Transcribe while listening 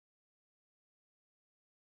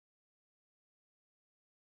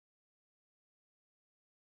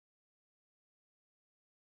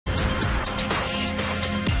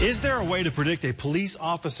Is there a way to predict a police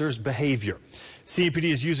officer's behavior? CPD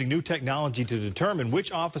is using new technology to determine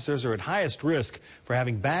which officers are at highest risk for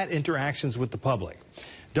having bad interactions with the public.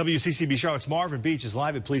 WCCB Charlotte's Marvin Beach is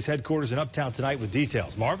live at police headquarters in Uptown tonight with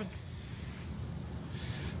details. Marvin?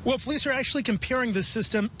 Well, police are actually comparing this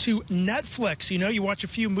system to Netflix. You know, you watch a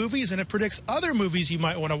few movies and it predicts other movies you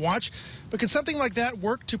might want to watch. But can something like that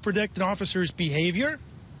work to predict an officer's behavior?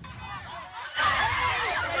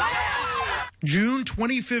 June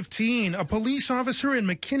 2015, a police officer in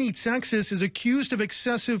McKinney, Texas is accused of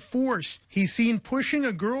excessive force. He's seen pushing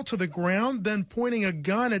a girl to the ground, then pointing a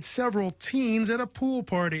gun at several teens at a pool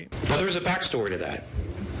party. Well, there's a backstory to that.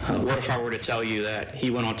 What if I were to tell you that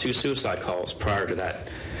he went on 2 suicide calls prior to that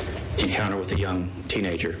encounter with a young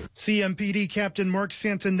teenager? CMPD Captain Mark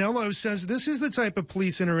Santinello says this is the type of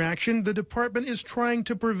police interaction the department is trying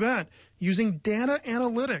to prevent using data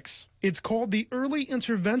analytics. It's called the Early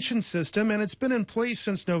Intervention System, and it's been in place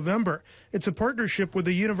since November. It's a partnership with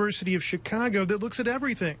the University of Chicago that looks at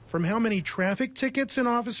everything from how many traffic tickets an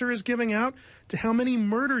officer is giving out to how many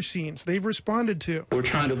murder scenes they've responded to. We're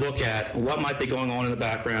trying to look at what might be going on in the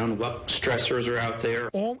background, what stressors are out there.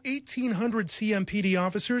 All 1,800 CMPD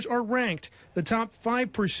officers are ranked. The top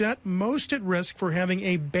 5% most at risk for having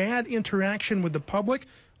a bad interaction with the public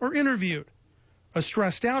are interviewed. A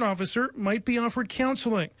stressed out officer might be offered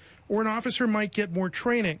counseling, or an officer might get more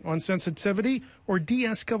training on sensitivity or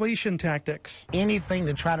de-escalation tactics. Anything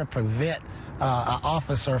to try to prevent an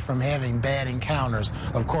officer from having bad encounters,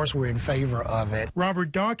 of course, we're in favor of it.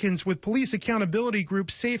 Robert Dawkins with police accountability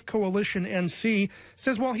group Safe Coalition NC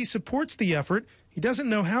says while he supports the effort, he doesn't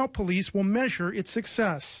know how police will measure its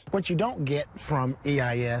success. What you don't get from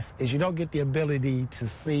EIS is you don't get the ability to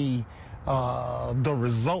see the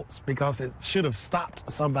results, because it should have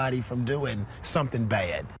stopped somebody from doing something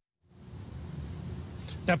bad.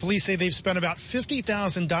 Now, police say they've spent about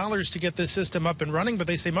 $50,000 to get this system up and running, but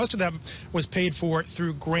they say most of that was paid for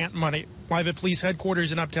through grant money. Live at police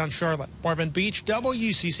headquarters in Uptown Charlotte. Marvin Beach,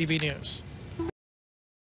 WCCB News.